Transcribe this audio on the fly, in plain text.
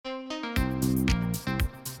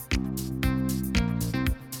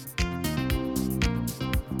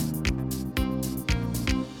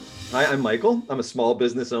Hi, I'm Michael. I'm a small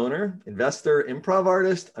business owner, investor, improv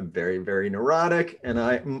artist. I'm very, very neurotic, and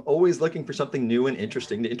I'm always looking for something new and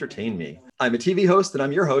interesting to entertain me. I'm a TV host, and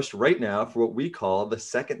I'm your host right now for what we call the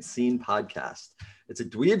Second Scene Podcast. It's a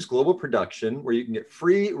Dweebs Global production where you can get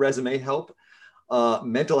free resume help,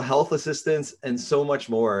 mental health assistance, and so much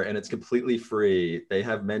more. And it's completely free. They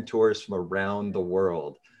have mentors from around the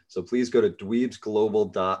world. So please go to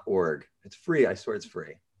dweebsglobal.org. It's free. I swear it's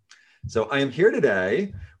free. So I am here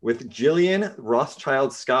today with Jillian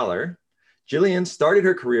Rothschild Scholar. Jillian started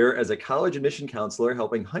her career as a college admission counselor,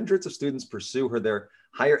 helping hundreds of students pursue their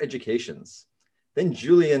higher educations. Then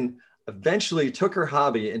Jillian eventually took her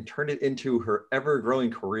hobby and turned it into her ever-growing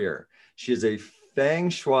career. She is a Feng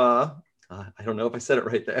Shui, I don't know if I said it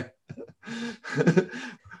right there.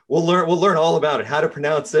 We'll learn all about it, how to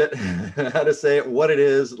pronounce it, how to say it, what it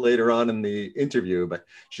is later on in the interview. But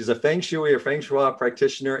she's a Feng Shui or Feng Shui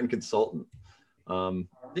practitioner and consultant.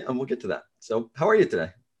 Yeah, and we'll get to that. So how are you today?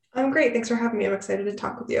 I'm great. Thanks for having me. I'm excited to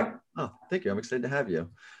talk with you. Oh, thank you. I'm excited to have you.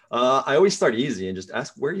 I always start easy and just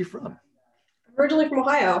ask, where are you from? I'm originally from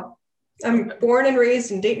Ohio. I'm Okay. born and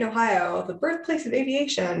raised in Dayton, Ohio, the birthplace of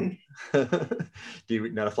aviation. Do you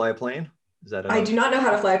know how to fly a plane? Is that I a do not know how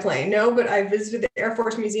to fly a plane, no, but I visited the Air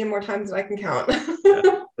Force Museum more times than I can count.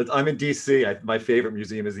 yeah? I'm in DC. My favorite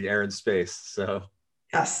museum is the Air and Space. So,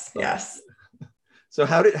 Yes, uh, yes. so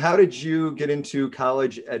how did you get into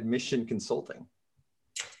college admission consulting?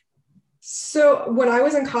 So when I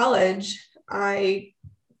was in college, I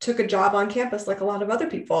took a job on campus like a lot of other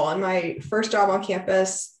people. And my first job on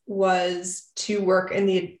campus was to work in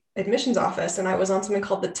the admissions office. And I was on something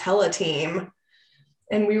called the Tele team.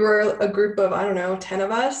 And we were a group of, I don't know, 10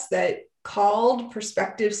 of us that called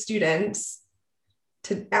prospective students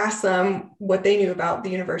to ask them what they knew about the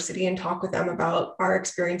university and talk with them about our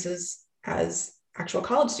experiences as actual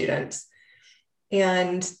college students.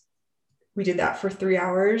 And we did that for 3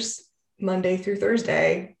 hours, Monday through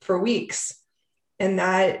Thursday, for weeks. And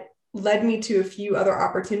that led me to a few other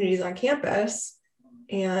opportunities on campus.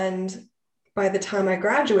 And by the time I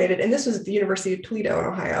graduated, and this was at the University of Toledo in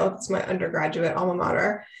Ohio, it's my undergraduate alma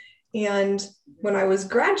mater. And when I was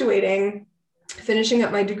graduating, finishing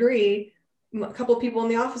up my degree, a couple of people in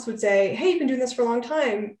the office would say, "Hey, you've been doing this for a long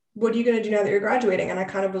time. What are you going to do now that you're graduating?" And I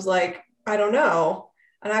kind of was like, "I don't know."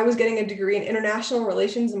 And I was getting a degree in international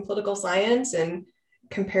relations and political science and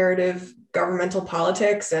comparative governmental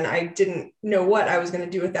politics. And I didn't know what I was going to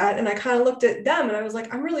do with that. And I kind of looked at them and I was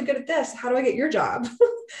like, "I'm really good at this. How do I get your job?"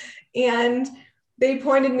 And they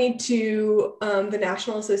pointed me to the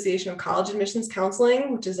National Association of College Admissions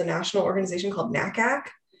Counseling, which is a national organization called NACAC.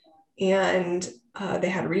 And they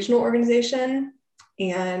had a regional organization.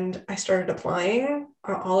 And I started applying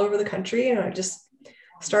all over the country. And I just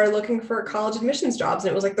started looking for college admissions jobs.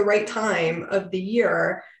 And it was like the right time of the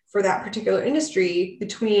year for that particular industry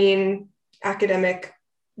between academic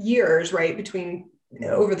years, right? Between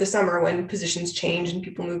over the summer when positions changed and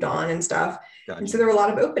people moved on and stuff. And so Gotcha. there were a lot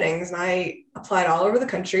of openings, and I applied all over the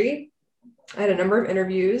country. I had a number of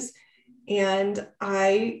interviews, and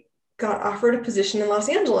I got offered a position in Los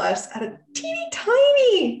Angeles at a teeny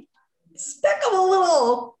tiny speck of a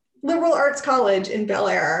little liberal arts college in Bel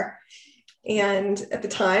Air. And at the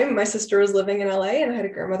time, my sister was living in LA, and I had a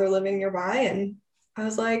grandmother living nearby. And I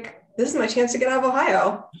was like, this is my chance to get out of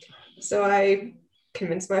Ohio. So I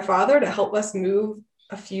convinced my father to help us move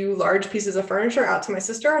a few large pieces of furniture out to my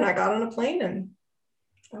sister, and I got on a plane and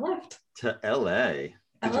I left To LA.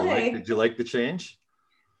 Did LA. you like the change?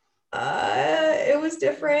 It was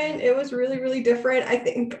different. It was really, really different. I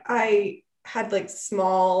think I had like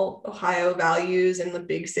small Ohio values in the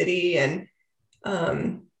big city, and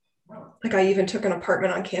um, like I even took an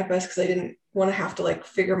apartment on campus because I didn't want to have to like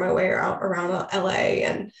figure my way out around LA.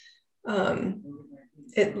 And um,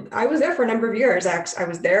 I was there for a number of years. I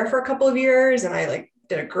was there for a couple of years, and I like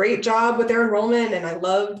did a great job with their enrollment, and I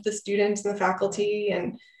loved the students and the faculty,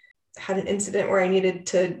 and had an incident where I needed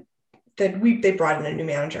to they brought in a new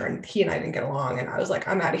manager, and he and I didn't get along, and I was like,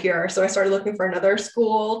 I'm out of here. So I started looking for another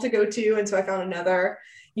school to go to, and so I found another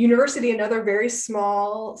university, another very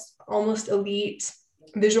small, almost elite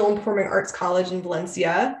visual and performing arts college in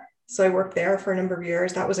Valencia. So I worked there for a number of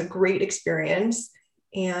years. That was a great experience.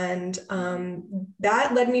 And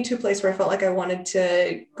that led me to a place where I felt like I wanted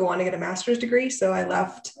to go on to get a master's degree. So I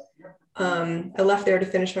left there to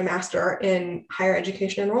finish my master in higher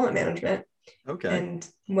education enrollment management, Okay. and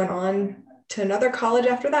went on to another college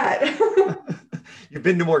after that. You've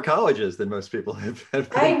been to more colleges than most people have been.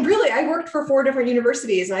 I worked for 4 different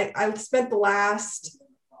universities, and I spent the last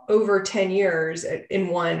over 10 years in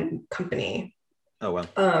one company. Oh,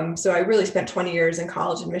 well. So I really spent 20 years in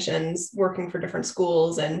college admissions working for different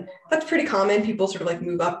schools. And that's pretty common. People sort of like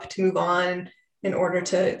move up to move on in order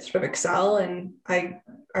to sort of excel. And I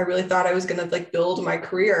really thought I was going to like build my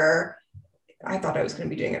career. I thought I was going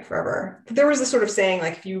to be doing it forever. But there was this sort of saying,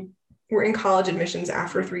 like, if you were in college admissions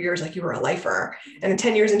after 3 years, like you were a lifer. And then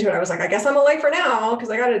 10 years into it, I was like, I guess I'm a lifer now because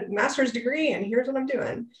I got a master's degree and here's what I'm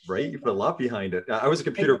doing. Right? You put a lot behind it. I was a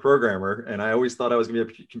computer programmer, and I always thought I was going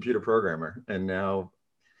to be a computer programmer. And now,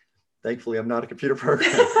 thankfully, I'm not a computer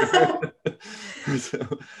programmer. So,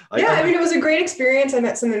 I mean, it was a great experience. I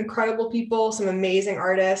met some incredible people, some amazing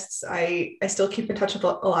artists. I still keep in touch with a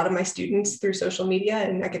lot of my students through social media,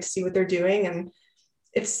 and I get to see what they're doing. And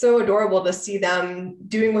it's so adorable to see them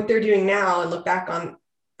doing what they're doing now and look back on,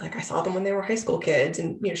 like, I saw them when they were high school kids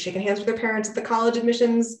and, you know, shaking hands with their parents at the college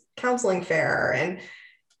admissions counseling fair. And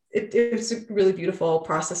it's a really beautiful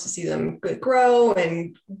process to see them grow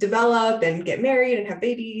and develop and get married and have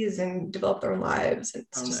babies and develop their own lives.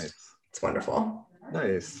 It's nice. It's wonderful.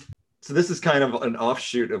 Nice. So this is kind of an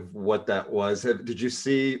offshoot of what that was. Did you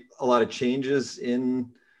see a lot of changes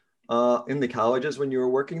in the colleges when you were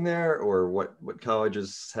working there, or what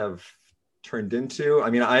colleges have turned into? I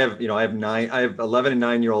mean, I have 11 and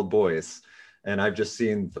 9-year-old boys, and I've just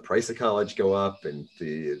seen the price of college go up and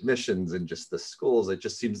the admissions and just the schools. It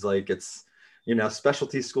just seems like it's, you know,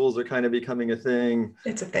 specialty schools are kind of becoming a thing.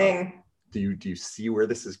 It's a thing. Do you see where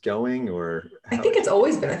this is going, or? I think it's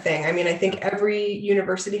always been a thing. I mean, I think every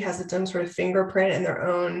university has its own sort of fingerprint and their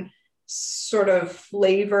own sort of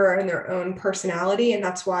flavor and their own personality. And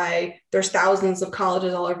that's why there's thousands of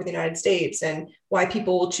colleges all over the United States, and why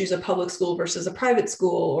people will choose a public school versus a private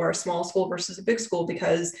school or a small school versus a big school,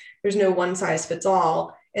 because there's no one size fits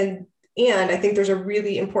all. And I think there's a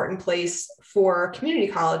really important place for community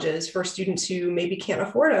colleges for students who maybe can't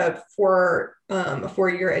afford a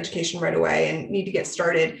 4-year education right away and need to get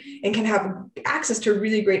started, and can have access to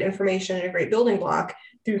really great information and a great building block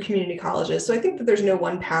through community colleges. So I think that there's no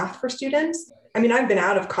one path for students. I mean, I've been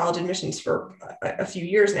out of college admissions for a few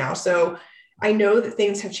years now, so I know that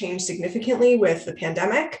things have changed significantly with the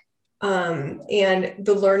pandemic. And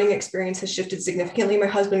the learning experience has shifted significantly. My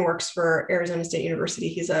husband works for Arizona State University.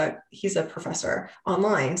 He's a professor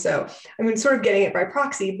online. So I mean, sort of getting it by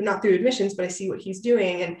proxy, but not through admissions, but I see what he's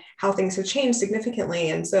doing and how things have changed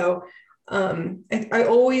significantly. And so I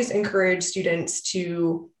always encourage students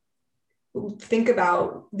to think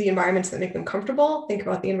about the environments that make them comfortable, think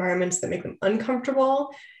about the environments that make them uncomfortable,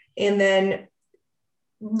 and then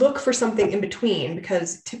look for something in between,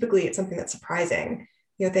 because typically it's something that's surprising.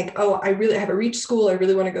 You know, think, oh, I have a reach school. I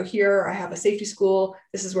really want to go here. I have a safety school.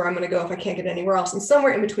 This is where I'm going to go if I can't get anywhere else. And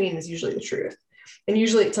somewhere in between is usually the truth. And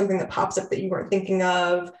usually it's something that pops up that you weren't thinking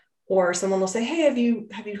of, or someone will say, hey, have you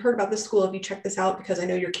heard about this school? Have you checked this out? Because I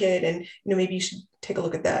know your kid, and, you know, maybe you should take a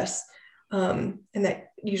look at this. And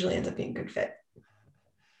that usually ends up being a good fit.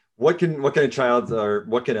 What can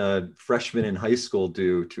a freshman in high school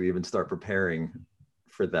do to even start preparing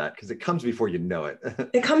for that? Because it comes before you know it.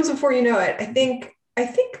 It comes before you know it. I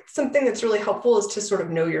think something that's really helpful is to sort of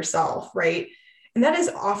know yourself, right? And that is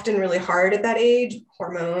often really hard at that age.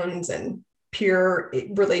 Hormones and peer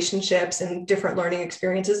relationships and different learning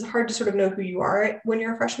experiences. It's hard to sort of know who you are when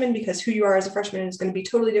you're a freshman, because who you are as a freshman is going to be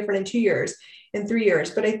totally different in 2 years, in 3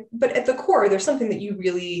 years. But at the core, there's something that you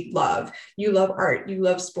really love. You love art, you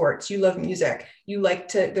love sports, you love music,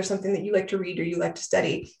 there's something that you like to read or you like to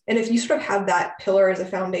study. And if you sort of have that pillar as a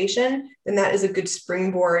foundation, then that is a good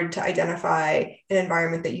springboard to identify an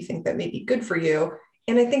environment that you think that may be good for you.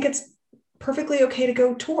 And I think it's perfectly okay to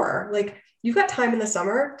go tour. Like, you've got time in the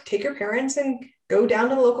summer, take your parents and go down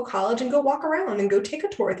to the local college and go walk around and go take a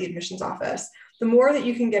tour at the admissions office. The more that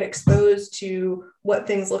you can get exposed to what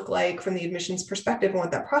things look like from the admissions perspective and what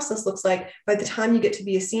that process looks like, by the time you get to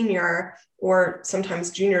be a senior, or sometimes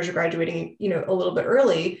juniors are graduating, you know, a little bit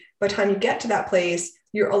early, by the time you get to that place,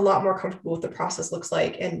 you're a lot more comfortable with the process looks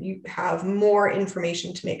like, and you have more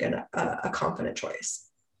information to make a confident choice.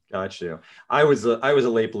 Got you. I was a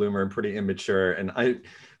late bloomer and pretty immature, and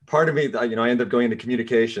part of me, you know, I ended up going into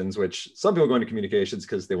communications, which some people go into communications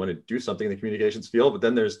because they want to do something in the communications field, but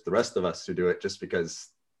then there's the rest of us who do it just because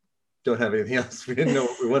don't have anything else. We didn't know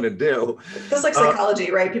what we want to do. Just like psychology,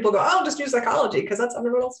 right? People go, oh, I'll just do psychology because that's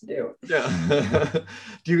everyone else to do. Yeah.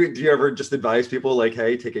 Do you ever just advise people like,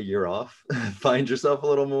 hey, take a year off, find yourself a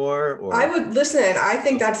little more? Or? I would listen. I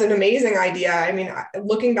think that's an amazing idea. I mean,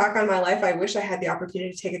 looking back on my life, I wish I had the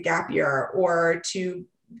opportunity to take a gap year, or to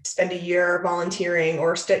spend a year volunteering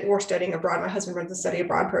or studying abroad. My husband runs a study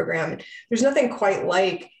abroad program. There's nothing quite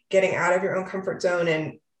like getting out of your own comfort zone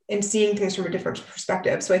and seeing things from a different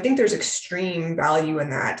perspective. So I think there's extreme value in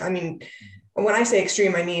that. I mean, when I say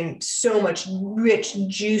extreme, I mean so much rich,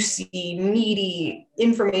 juicy, meaty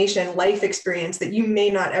information, life experience that you may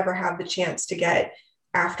not ever have the chance to get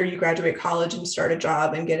after you graduate college and start a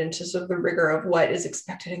job and get into sort of the rigor of what is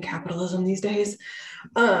expected in capitalism these days.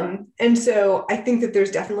 And so I think that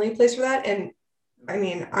there's definitely a place for that. And I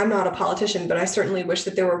mean, I'm not a politician, but I certainly wish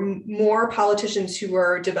that there were more politicians who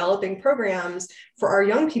were developing programs for our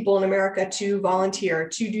young people in America to volunteer,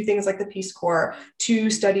 to do things like the Peace Corps,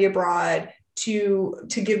 to study abroad, to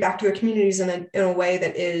give back to their communities in a way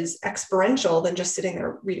that is experiential than just sitting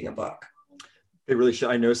there reading a book. It really should.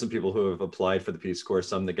 I know some people who have applied for the Peace Corps,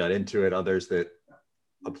 some that got into it, others that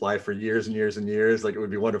apply for years and years and years. Like, it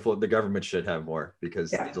would be wonderful. The government should have more,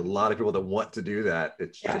 because there's a lot of people that want to do that.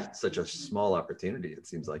 It's just such a small opportunity, it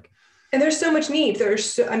seems like. And there's so much need.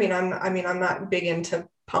 I'm not big into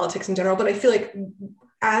politics in general, but I feel like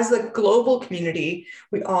as a global community,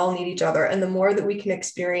 we all need each other. And the more that we can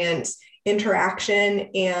experience interaction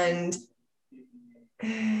and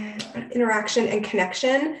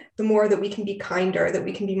connection, the more that we can be kinder, that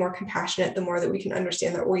we can be more compassionate, the more that we can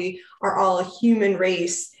understand that we are all a human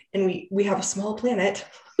race and we have a small planet.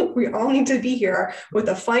 We all need to be here with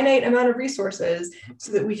a finite amount of resources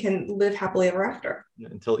so that we can live happily ever after.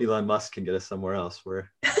 Until Elon Musk can get us somewhere else. Well,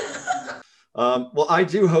 I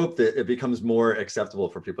do hope that it becomes more acceptable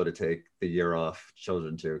for people to take the year off,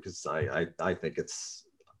 children too, because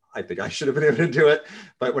I think I should have been able to do it.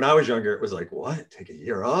 But when I was younger, it was like, what? Take a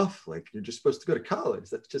year off? Like, you're just supposed to go to college.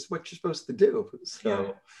 That's just what you're supposed to do.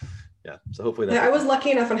 So, yeah. So hopefully that. I was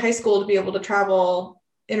lucky enough in high school to be able to travel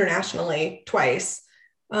internationally twice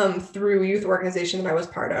through youth organization that I was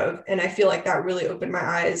part of. And I feel like that really opened my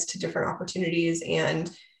eyes to different opportunities,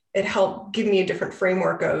 and it helped give me a different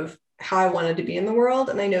framework of how I wanted to be in the world.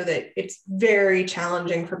 And I know that it's very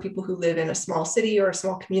challenging for people who live in a small city or a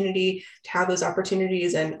small community to have those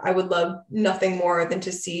opportunities. And I would love nothing more than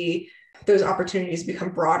to see those opportunities become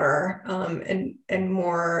broader and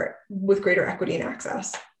more with greater equity and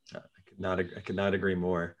access. I could not agree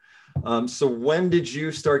more. So when did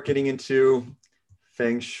you start getting into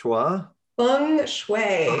Feng Shui? Feng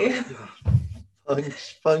Shui. Feng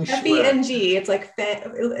Shui. F-E-N-G. It's like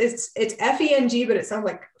it's F-E-N-G, but it sounds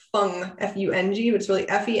like Feng, F-U-N-G, but it's really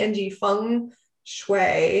F-E-N-G, Feng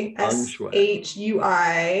Shui,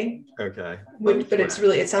 S-H-U-I. Okay. But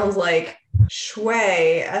it sounds like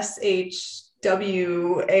Shui, S-H-W-A-Y,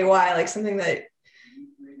 like something that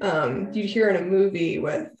you'd hear in a movie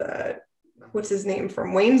with what's his name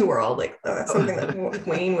from Wayne's World? Like that's something that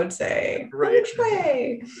Wayne would say. Right.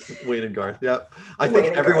 Shui. Wayne and Garth. Yep. I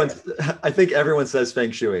think everyone says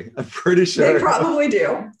Feng Shui. I'm pretty sure. They probably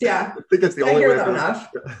do. Yeah. I think that's the only way. I hear that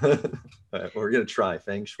enough. Right, we're gonna try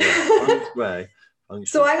Feng Shui. Feng Shui.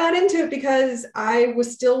 So I got into it because I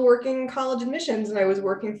was still working college admissions and I was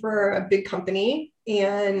working for a big company,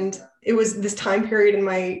 and it was this time period in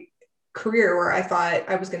my career where I thought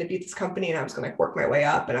I was going to be at this company and I was going to work my way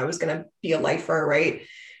up and I was going to be a lifer, right?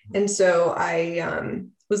 And so I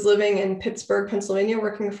was living in Pittsburgh, Pennsylvania,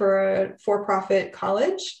 working for a for-profit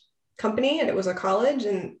college company, and it was a college,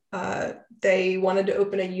 and they wanted to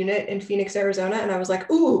open a unit in Phoenix, Arizona, and I was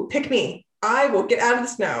like, ooh, pick me. I will get out of the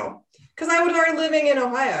snow. Because I was already living in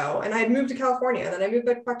Ohio and I had moved to California, and then I moved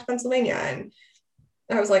back to Pennsylvania, and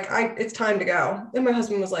I was like, it's time to go. And my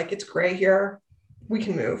husband was like, it's gray here. We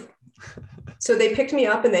can move. So they picked me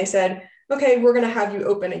up and they said, okay, we're going to have you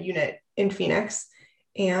open a unit in Phoenix.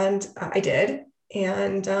 And I did.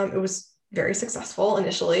 And it was very successful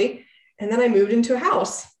initially. And then I moved into a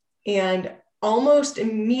house, and almost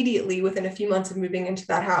immediately within a few months of moving into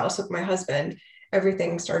that house with my husband,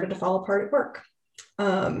 everything started to fall apart at work.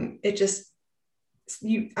 I'm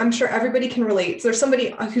sure everybody can relate. So there's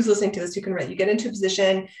somebody who's listening to this who can relate. You get into a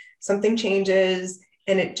position, something changes,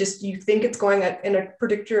 and you think it's going in a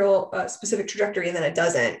particular specific trajectory, and then it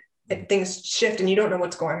doesn't. Things shift and you don't know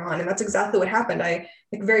what's going on. And that's exactly what happened.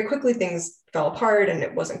 Very quickly things fell apart and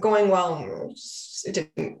it wasn't going well, and it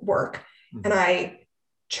didn't work. Mm-hmm. And I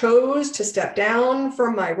chose to step down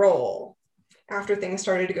from my role after things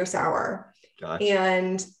started to go sour. Gotcha.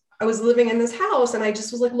 And I was living in this house and I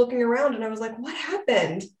just was like looking around and I was like, what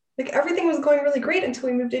happened? Like everything was going really great until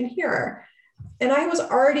we moved in here. And I was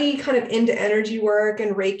already kind of into energy work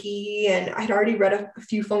and Reiki, and I'd already read a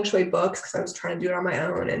few feng shui books because I was trying to do it on my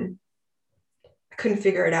own and I couldn't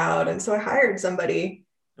figure it out. And so I hired somebody,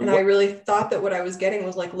 and I really thought that what I was getting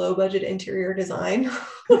was like low budget interior design.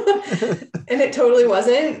 And it totally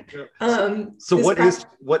wasn't. So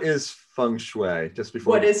what is feng shui? Just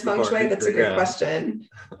before. What is feng shui? That's a great question.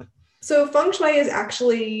 So feng shui is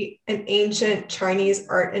actually an ancient Chinese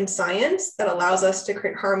art and science that allows us to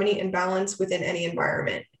create harmony and balance within any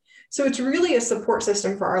environment. So it's really a support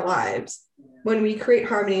system for our lives. When we create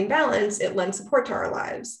harmony and balance, it lends support to our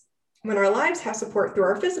lives. When our lives have support through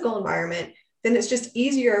our physical environment, then it's just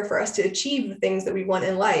easier for us to achieve the things that we want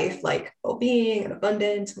in life, like well-being and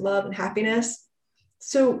abundance, love and happiness.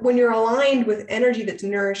 So when you're aligned with energy that's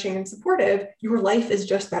nourishing and supportive, your life is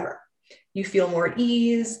just better. You feel more at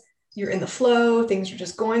ease, you're in the flow, things are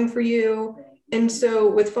just going for you. And so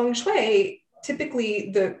with feng shui,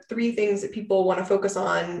 typically the three things that people want to focus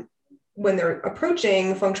on when they're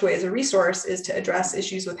approaching feng shui as a resource is to address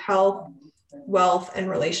issues with health, wealth, and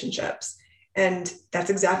relationships. And that's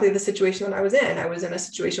exactly the situation that I was in. I was in a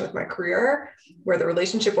situation with my career where the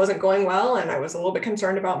relationship wasn't going well. And I was a little bit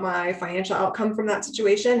concerned about my financial outcome from that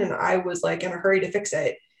situation. And I was like in a hurry to fix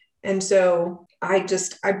it. And so I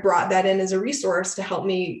brought that in as a resource to help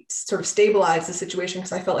me sort of stabilize the situation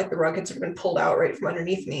because I felt like the rug had sort of been pulled out right from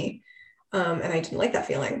underneath me. And I didn't like that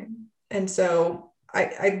feeling. And so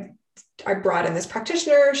I brought in this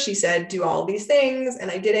practitioner. She said, do all these things.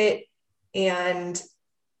 And I did it. And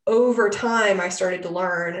over time, I started to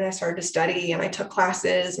learn and I started to study and I took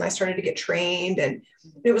classes and I started to get trained. And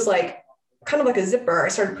it was like kind of like a zipper. I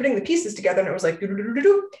started putting the pieces together and it was like,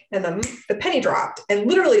 and then the penny dropped. And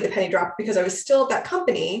literally the penny dropped because I was still at that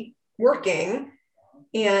company working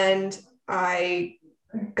and I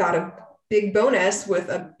got a big bonus with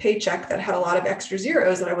a paycheck that had a lot of extra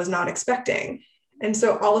zeros that I was not expecting. And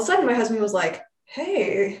so all of a sudden my husband was like,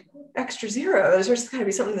 hey, extra zeros, there's got to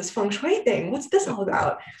be something in this feng shui thing. What's this all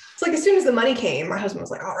about? It's like, as soon as the money came, my husband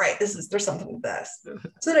was like, all right, there's something with this.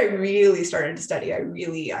 So then I really started to study.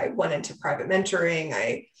 I went into private mentoring.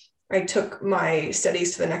 I took my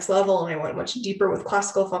studies to the next level and I went much deeper with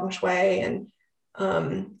classical feng shui. And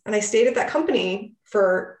I stayed at that company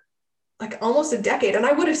for like almost a decade. And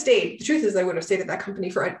I would have stayed. The truth is I would have stayed at that company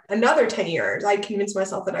for another 10 years. I convinced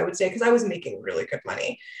myself that I would stay because I was making really good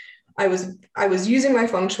money. I was using my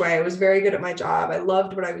feng shui. I was very good at my job. I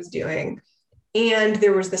loved what I was doing. And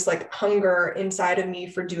there was this like hunger inside of me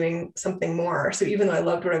for doing something more. So even though I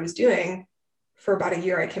loved what I was doing, for about a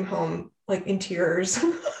year, I came home like in tears,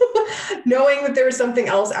 knowing that there was something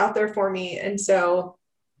else out there for me. And so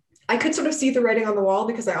I could sort of see the writing on the wall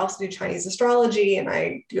because I also do Chinese astrology and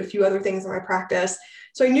I do a few other things in my practice.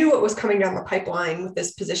 So I knew what was coming down the pipeline with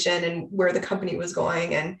this position and where the company was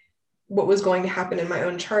going and what was going to happen in my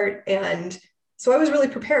own chart. And so I was really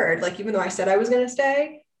prepared. Like, even though I said I was going to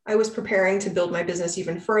stay, I was preparing to build my business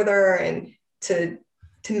even further and to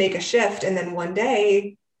make a shift. And then one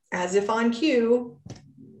day, as if on cue,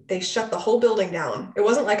 they shut the whole building down. It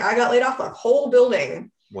wasn't like I got laid off, the whole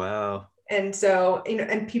building. Wow. And so, you know,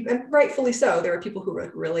 and people, and rightfully so, there were people who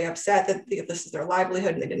were really upset that this is their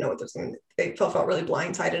livelihood and they didn't know what this was. They felt really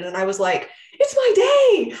blindsided. And I was like, it's my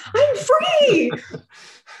day. I'm free.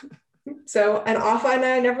 So, and off and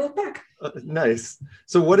I never looked back. Nice.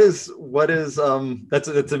 So what is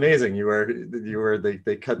that's amazing.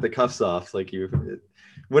 They cut the cuffs off. Like you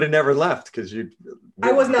would have never left because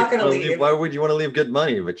I was not going to leave. Why would you want to leave good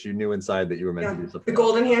money? But you knew inside that you were meant to do something. The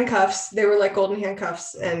golden handcuffs, they were like golden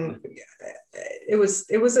handcuffs. And it was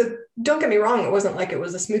don't get me wrong. It wasn't like it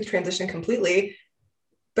was a smooth transition completely,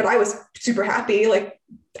 but I was super happy. Like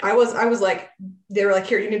I was like, they were like,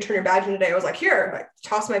 here, you need to turn your badge in today. I was like, here, I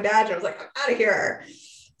tossed my badge and I was like, I'm out of here.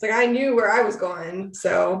 It's like, I knew where I was going.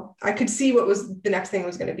 So I could see what was the next thing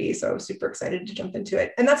was going to be. So I was super excited to jump into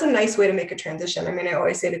it. And that's a nice way to make a transition. I mean, I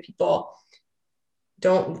always say to people,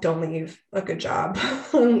 don't leave a good job.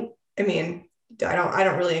 I mean, I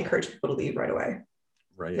don't really encourage people to leave right away.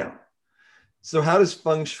 Right. No. So how does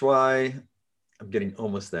feng shui, I'm getting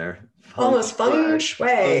almost there. Feng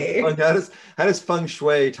shui. How does feng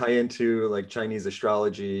shui tie into like Chinese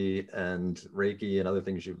astrology and Reiki and other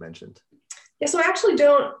things you've mentioned? Yeah, so I actually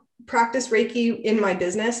don't practice Reiki in my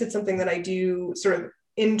business. It's something that I do sort of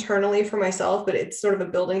internally for myself, but it's sort of a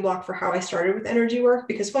building block for how I started with energy work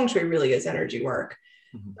because feng shui really is energy work.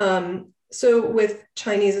 Mm-hmm. So with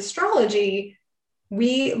Chinese astrology,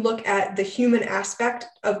 we look at the human aspect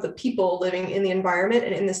of the people living in the environment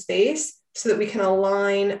and in the space so that we can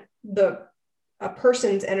align a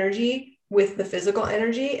person's energy with the physical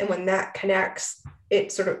energy. And when that connects,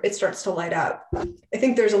 it starts to light up. I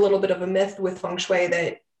think there's a little bit of a myth with feng shui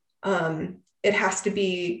that it has to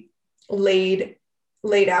be laid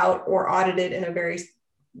out or audited in a very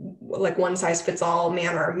like one size fits all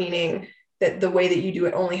manner, meaning that the way that you do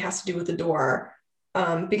it only has to do with the door,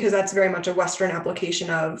 because that's very much a Western application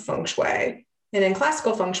of feng shui. And in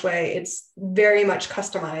classical feng shui, it's very much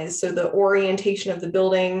customized. So the orientation of the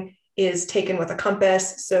building is taken with a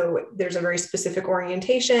compass. So there's a very specific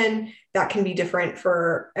orientation that can be different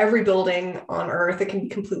for every building on Earth. It can be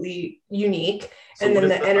completely unique. So and then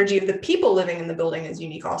the energy of the people living in the building is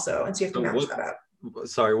unique also. And so you have to match that up.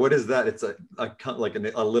 Sorry, what is that? It's like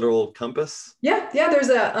a literal compass? Yeah.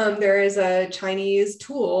 There is a Chinese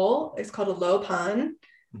tool. It's called a Lopan.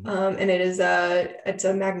 And it's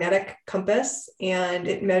a magnetic compass, and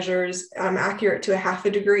it measures accurate to a half a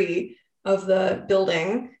degree of the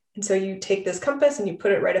building. And so you take this compass and you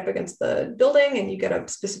put it right up against the building and you get a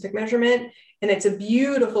specific measurement. And it's a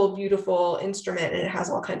beautiful, beautiful instrument. And it has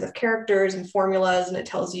all kinds of characters and formulas, and it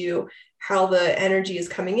tells you how the energy is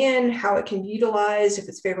coming in, how it can be utilized, if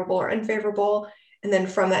it's favorable or unfavorable. And then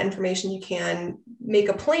from that information, you can make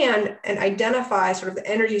a plan and identify sort of the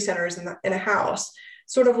energy centers in a house.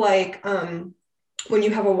 Sort of like when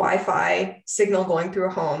you have a Wi-Fi signal going through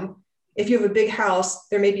a home. If you have a big house,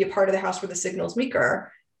 there may be a part of the house where the signal is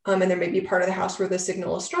weaker, and there may be a part of the house where the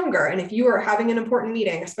signal is stronger. And if you are having an important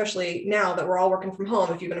meeting, especially now that we're all working from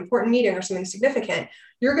home, if you have an important meeting or something significant,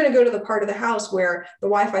 you're going to go to the part of the house where the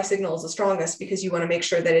Wi-Fi signal is the strongest, because you want to make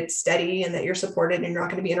sure that it's steady and that you're supported and you're not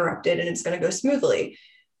going to be interrupted and it's going to go smoothly.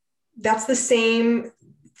 That's the same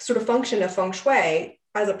sort of function of feng shui.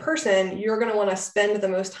 As a person, you're going to want to spend the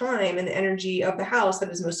most time in the energy of the house that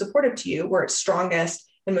is most supportive to you, where it's strongest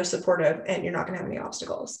and most supportive, and you're not going to have any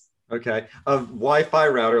obstacles. Okay. A Wi-Fi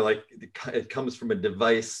router, like it comes from a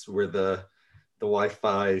device where the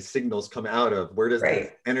Wi-Fi signals come out of. Where does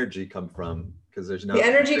the energy come from? Because there's no. The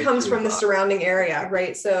energy comes from the surrounding area,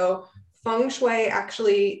 right? So feng shui,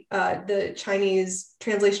 actually, the Chinese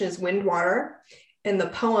translation is wind water, and the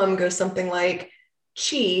poem goes something like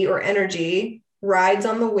qi, or energy, rides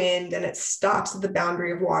on the wind and it stops at the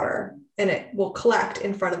boundary of water, and it will collect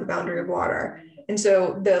in front of the boundary of water. And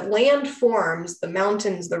so the land forms, the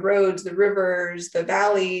mountains, the roads, the rivers, the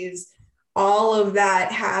valleys, all of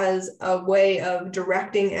that has a way of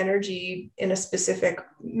directing energy in a specific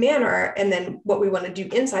manner. And then what we want to do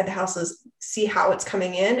inside the house is see how it's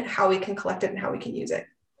coming in, how we can collect it, and how we can use it.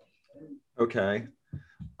 Okay.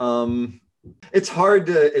 It's hard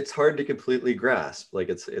to completely grasp. Like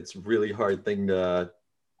it's really hard thing to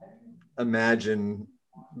imagine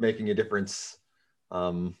making a difference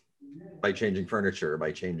by changing furniture,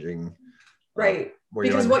 by changing right.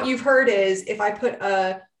 Because what you've heard is, if I put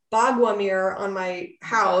a Bagua mirror on my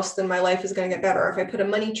house, then my life is going to get better. If I put a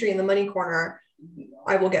money tree in the money corner,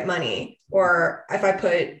 I will get money. Or if I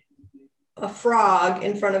put a frog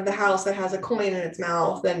in front of the house that has a coin in its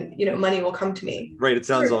mouth, then money will come to me. Right. It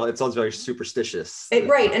sounds very superstitious.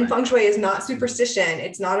 Right. And feng shui is not superstition.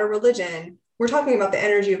 It's not a religion. We're talking about the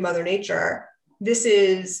energy of Mother Nature. This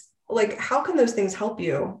is like, how can those things help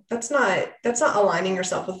you? That's not aligning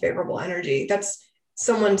yourself with favorable energy. That's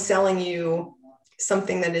someone selling you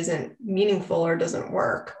something that isn't meaningful or doesn't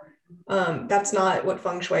work. That's not what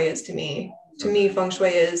feng shui is to me. To me, feng shui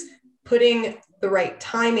is putting the right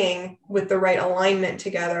timing with the right alignment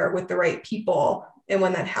together with the right people. And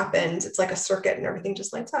when that happens, it's like a circuit and everything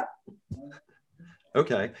just lights up.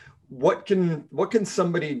 Okay. What can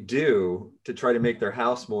somebody do to try to make their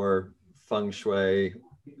house more feng shui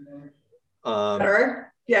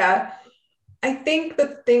better? Yeah. I think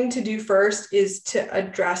the thing to do first is to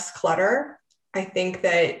address clutter. I think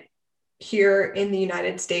that here in the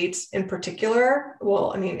United States in particular,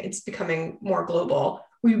 well, I mean, it's becoming more global.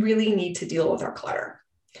 We really need to deal with our clutter.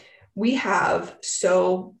 We have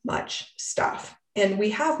so much stuff, and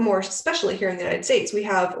we have more, especially here in the United States, we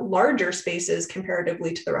have larger spaces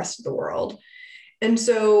comparatively to the rest of the world. And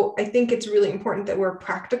so I think it's really important that we're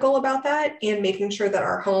practical about that, and making sure that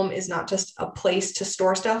our home is not just a place to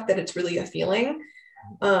store stuff, that it's really a feeling.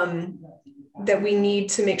 That we need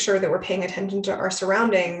to make sure that we're paying attention to our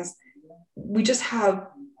surroundings. We just have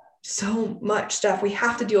so much stuff. We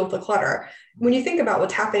have to deal with the clutter. When you think about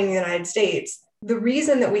what's happening in the United States, the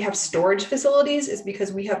reason that we have storage facilities is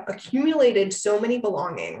because we have accumulated so many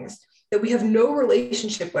belongings that we have no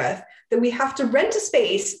relationship with, that we have to rent a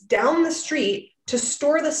space down the street to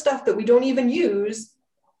store the stuff that we don't even use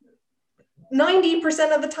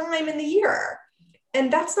 90% of the time in the year.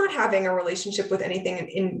 And that's not having a relationship with anything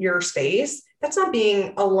in your space. That's not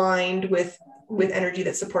being aligned with energy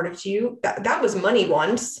that's supportive to you. That was money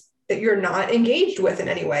once that you're not engaged with in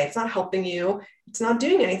any way. It's not helping you. It's not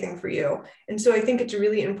doing anything for you. And so I think it's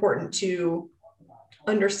really important to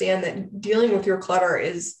understand that dealing with your clutter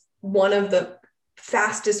is one of the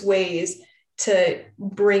fastest ways to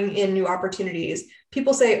bring in new opportunities.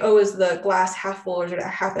 People say, oh, is the glass half full or is it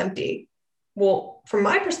half empty? Well, from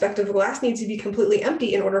my perspective, the glass needs to be completely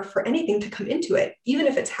empty in order for anything to come into it. Even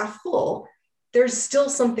if it's half full, there's still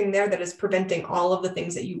something there that is preventing all of the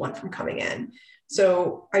things that you want from coming in.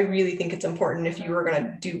 So I really think it's important, if you were going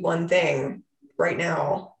to do one thing right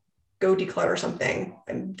now, go declutter something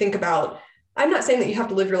and think about, I'm not saying that you have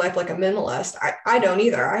to live your life like a minimalist. I don't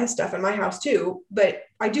either. I have stuff in my house too, but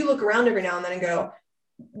I do look around every now and then and go,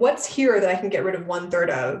 what's here that I can get rid of 1/3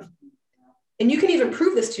 of? And you can even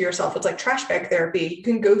prove this to yourself. It's like trash bag therapy. You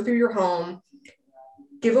can go through your home,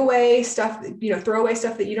 give away stuff, throw away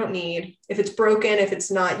stuff that you don't need. If it's broken, if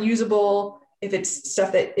it's not usable, if it's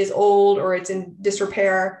stuff that is old or it's in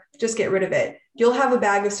disrepair, just get rid of it. You'll have a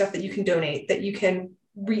bag of stuff that you can donate, that you can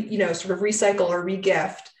sort of recycle or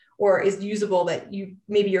regift, or is usable, that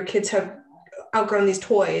maybe your kids have outgrown these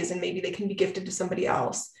toys and maybe they can be gifted to somebody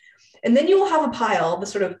else. And then you will have a pile, the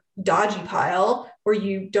sort of dodgy pile, where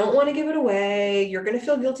you don't want to give it away. You're going to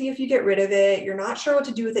feel guilty if you get rid of it. You're not sure what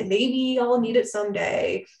to do with it. Maybe I'll need it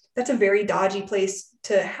someday. That's a very dodgy place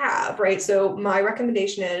to have, right? So my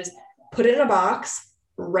recommendation is put it in a box,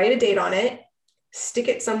 write a date on it, stick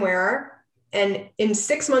it somewhere, and in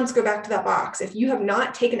 6 months, go back to that box. If you have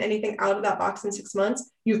not taken anything out of that box in 6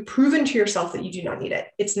 months, you've proven to yourself that you do not need it.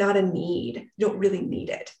 It's not a need. You don't really need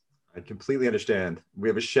it. I completely understand. We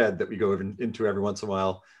have a shed that we go into every once in a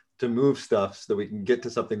while to move stuff so that we can get to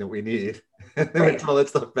something that we need. And then we put all that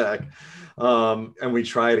stuff back. And we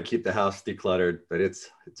try to keep the house decluttered, but it's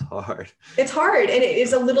hard. It's hard. And it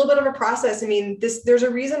is a little bit of a process. I mean, there's a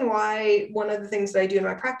reason why one of the things that I do in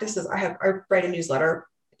my practice is I write a newsletter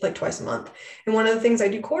like twice a month. And one of the things I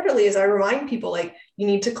do quarterly is I remind people, like, you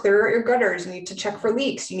need to clear out your gutters, you need to check for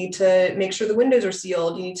leaks, you need to make sure the windows are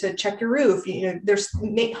sealed, you need to check your roof. There's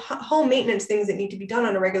home maintenance things that need to be done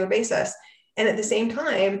on a regular basis. And at the same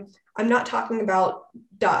time, I'm not talking about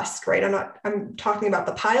dust, right? I'm talking about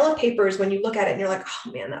the pile of papers. When you look at it and you're like,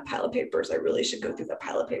 oh man, that pile of papers, I really should go through that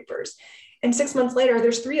pile of papers. And 6 months later,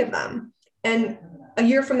 there's 3 of them. And a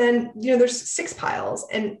year from then, there's 6 piles.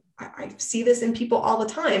 And I see this in people all the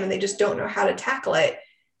time, and they just don't know how to tackle it.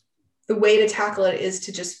 The way to tackle it is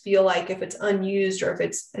to just feel like if it's unused or if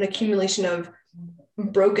it's an accumulation of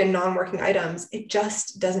broken, non-working items, it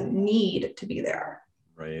just doesn't need to be there.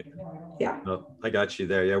 Right. Yeah. Oh, I got you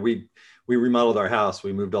there. Yeah. We remodeled our house.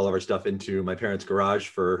 We moved all of our stuff into my parents' garage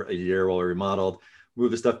for a year while we remodeled,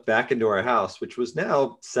 moved the stuff back into our house, which was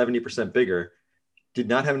now 70% bigger. Did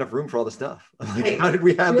not have enough room for all the stuff. I'm like, how did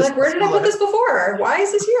we have this? Like, where did I put this before? Why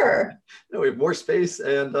is this here? No, we have more space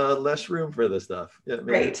and less room for this stuff. Yeah, it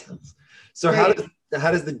right. Sense. So right.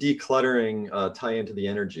 How does the decluttering tie into the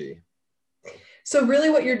energy? So really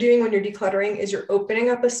what you're doing when you're decluttering is you're opening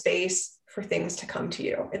up a space for things to come to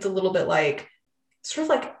you. It's a little bit like, sort of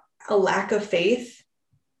like a lack of faith.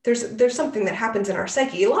 There's something that happens in our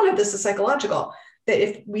psyche. A lot of this is psychological, that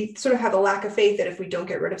if we sort of have a lack of faith that if we don't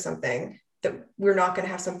get rid of something, that we're not going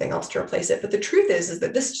to have something else to replace it. But the truth is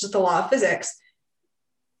that this is just the law of physics.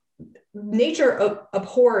 Nature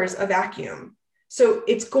abhors a vacuum. So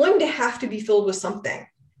it's going to have to be filled with something.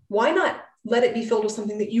 Why not let it be filled with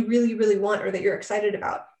something that you really, really want or that you're excited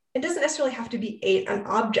about? It doesn't necessarily have to be an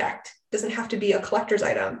object. It doesn't have to be a collector's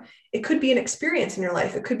item. It could be an experience in your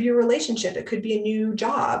life. It could be a relationship. It could be a new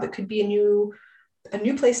job. It could be a new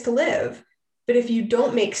place to live. But if you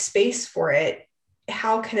don't make space for it,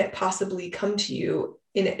 how can it possibly come to you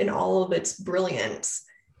in all of its brilliance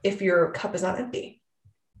if your cup is not empty?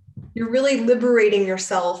 You're really liberating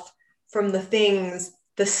yourself from the things,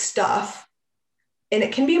 the stuff, and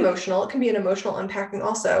it can be emotional. It can be an emotional unpacking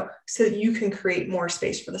also, so that you can create more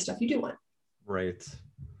space for the stuff you do want. Right.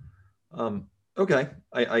 Okay.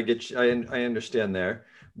 I get you. I understand there.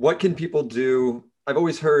 What can people do? I've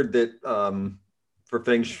always heard that for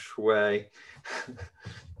Feng Shui,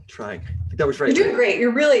 trying. I think that was right. You're doing great.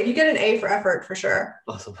 You get an A for effort for sure.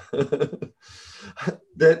 Awesome.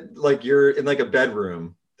 That like you're in like a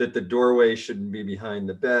bedroom, that the doorway shouldn't be behind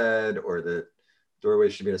the bed, or the doorway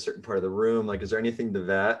should be in a certain part of the room. Like, is there anything to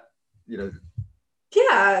that?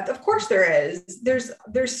 Yeah, of course there is.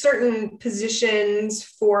 There's certain positions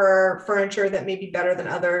for furniture that may be better than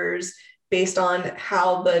others based on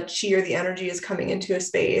how the chi or the energy is coming into a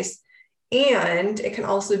space. And it can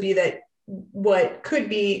also be that what could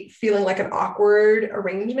be feeling like an awkward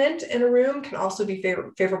arrangement in a room can also be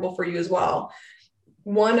favorable for you as well.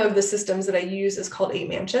 One of the systems that I use is called 8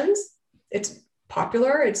 Mansions. It's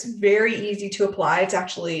popular. It's very easy to apply. It's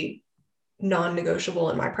actually non-negotiable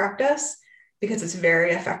in my practice because it's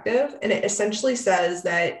very effective. And it essentially says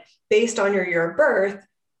that based on your year of birth,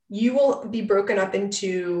 you will be broken up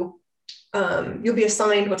into, you'll be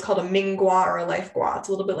assigned what's called a Ming Gua or a Life Gua. It's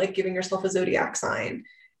a little bit like giving yourself a zodiac sign.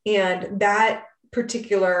 And that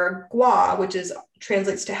particular Gua, which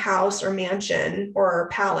translates to house or mansion or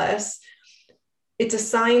palace, it's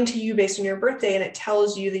assigned to you based on your birthday, and it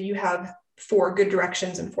tells you that you have 4 good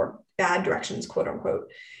directions and 4 bad directions, quote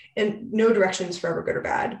unquote. And no directions forever good or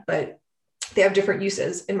bad, but they have different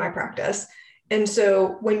uses in my practice. And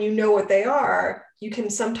so when you know what they are, you can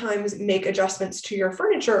sometimes make adjustments to your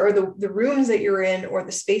furniture or the rooms that you're in or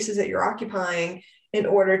the spaces that you're occupying in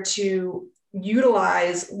order to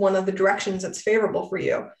utilize one of the directions that's favorable for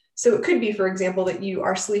you. So it could be, for example, that you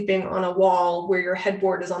are sleeping on a wall where your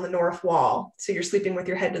headboard is on the north wall. So you're sleeping with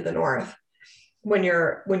your head to the north when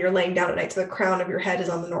you're laying down at night. So the crown of your head is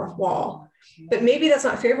on the north wall. But maybe that's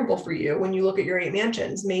not favorable for you when you look at your 8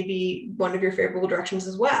 mansions. Maybe one of your favorable directions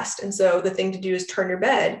is west. And so the thing to do is turn your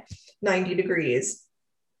bed 90 degrees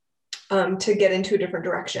to get into a different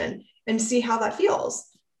direction and see how that feels.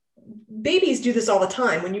 Babies do this all the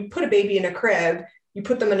time. When you put a baby in a crib, you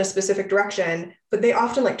put them in a specific direction, but they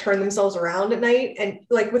often like turn themselves around at night and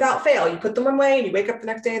like without fail, you put them one way and you wake up the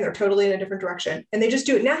next day and they're totally in a different direction. And they just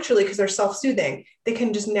do it naturally because they're self-soothing. They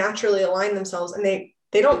can just naturally align themselves, and they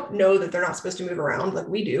don't know that they're not supposed to move around like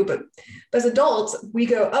we do. But as adults, we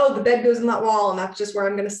go, oh, the bed goes in that wall and that's just where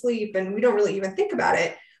I'm going to sleep. And we don't really even think about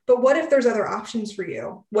it. But what if there's other options for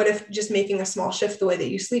you? What if just making a small shift the way that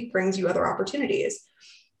you sleep brings you other opportunities?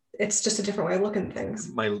 It's just a different way of looking at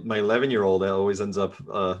things. My 11-year-old always ends up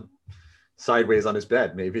sideways on his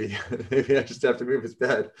bed. Maybe I just have to move his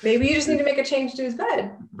bed. Maybe you just need to make a change to his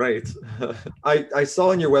bed. Right. I saw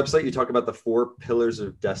on your website you talk about the 4 pillars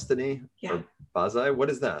of destiny. Yeah. Or Bazai. What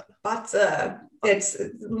is that? Batza.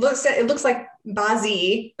 It looks like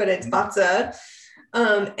Bazi, but it's Batza.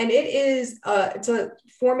 And it's a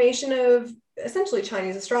formation of essentially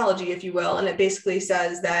Chinese astrology, if you will. And it basically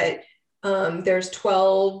says that there's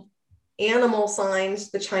 12 animal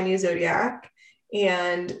signs, the Chinese zodiac,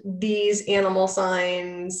 and these animal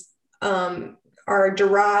signs are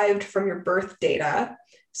derived from your birth data.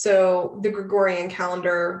 So the Gregorian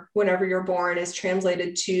calendar, whenever you're born, is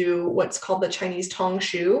translated to what's called the Chinese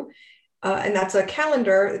Tongshu. And that's a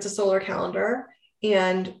calendar, it's a solar calendar.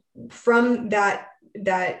 And from that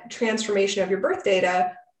transformation of your birth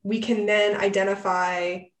data, we can then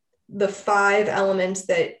identify the 5 elements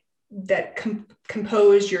that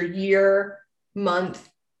compose your year, month,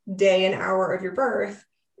 day, and hour of your birth.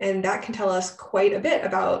 And that can tell us quite a bit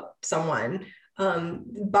about someone.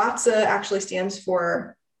 Batsa actually stands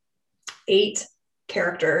for 8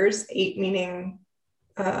 characters, 8 meaning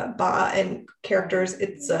ba, and characters.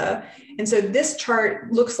 And so this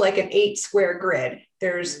chart looks like an 8 square grid.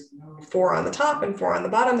 There's 4 on the top and 4 on the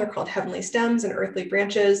bottom. They're called heavenly stems and earthly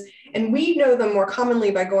branches. And we know them more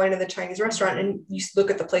commonly by going to the Chinese restaurant and you look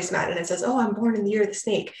at the placemat and it says, oh, I'm born in the year of the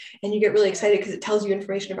snake. And you get really excited because it tells you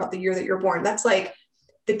information about the year that you're born. That's like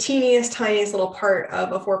the teeniest, tiniest little part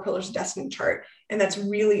of a 4 pillars of destiny chart. And that's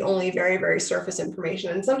really only very, very surface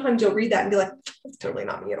information. And sometimes you'll read that and be like, that's totally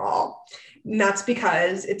not me at all. And that's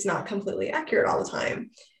because it's not completely accurate all the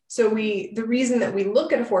time. So the reason that we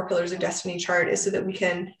look at a 4 pillars of destiny chart is so that we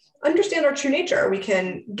can understand our true nature. We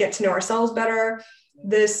can get to know ourselves better.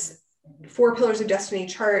 This 4 pillars of destiny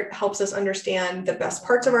chart helps us understand the best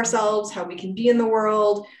parts of ourselves, how we can be in the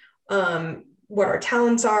world, what our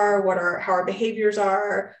talents are, how our behaviors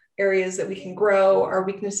are, areas that we can grow, our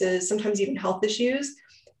weaknesses, sometimes even health issues.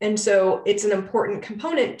 And so it's an important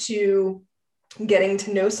component to getting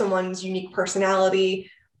to know someone's unique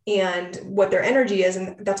personality and what their energy is.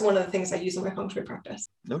 And that's one of the things I use in my feng shui practice.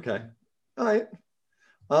 Okay. All right.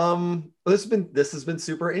 This has been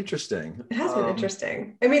super interesting. It has been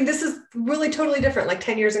interesting. I mean, this is really totally different, like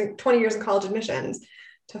 10 years and 20 years in college admissions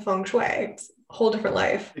to feng shui. It's a whole different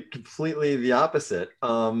life. Completely the opposite.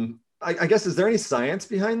 I guess, is there any science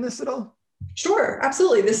behind this at all? Sure,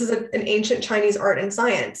 absolutely. This is an ancient Chinese art and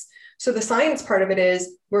science. So the science part of it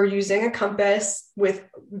is we're using a compass with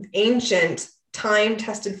ancient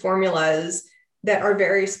time-tested formulas that are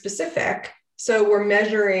very specific. So we're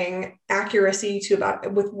measuring accuracy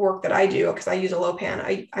with work that I do, because I use a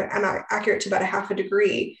Lopan, I'm accurate to about 1/2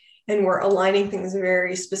 degree, and we're aligning things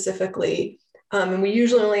very specifically. And we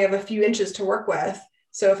usually only have a few inches to work with.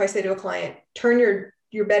 So if I say to a client, turn your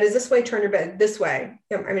bed is this way, turn your bed this way.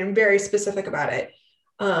 I mean, very specific about it.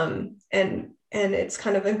 And it's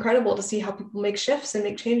kind of incredible to see how people make shifts and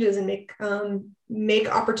make changes and make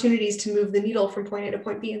opportunities to move the needle from point A to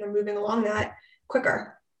point B, and they're moving along that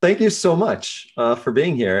quicker. Thank you so much for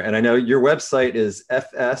being here. And I know your website is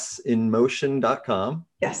fsinmotion.com.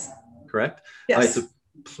 Yes. Correct? Yes. So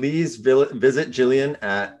please visit Jillian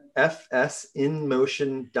at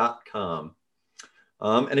fsinmotion.com.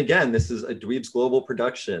 And again, this is a Dweebs Global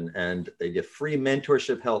production, and they get free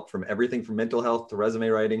mentorship help from everything from mental health to resume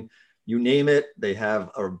writing. You name it, they have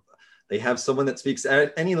They have someone that speaks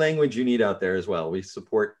any language you need out there as well. We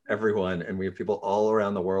support everyone, and we have people all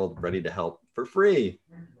around the world ready to help for free.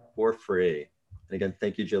 For free. And again,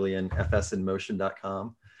 thank you, Jillian,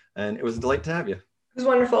 fsinmotion.com. And it was a delight to have you. It was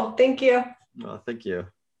wonderful. Thank you. Thank you.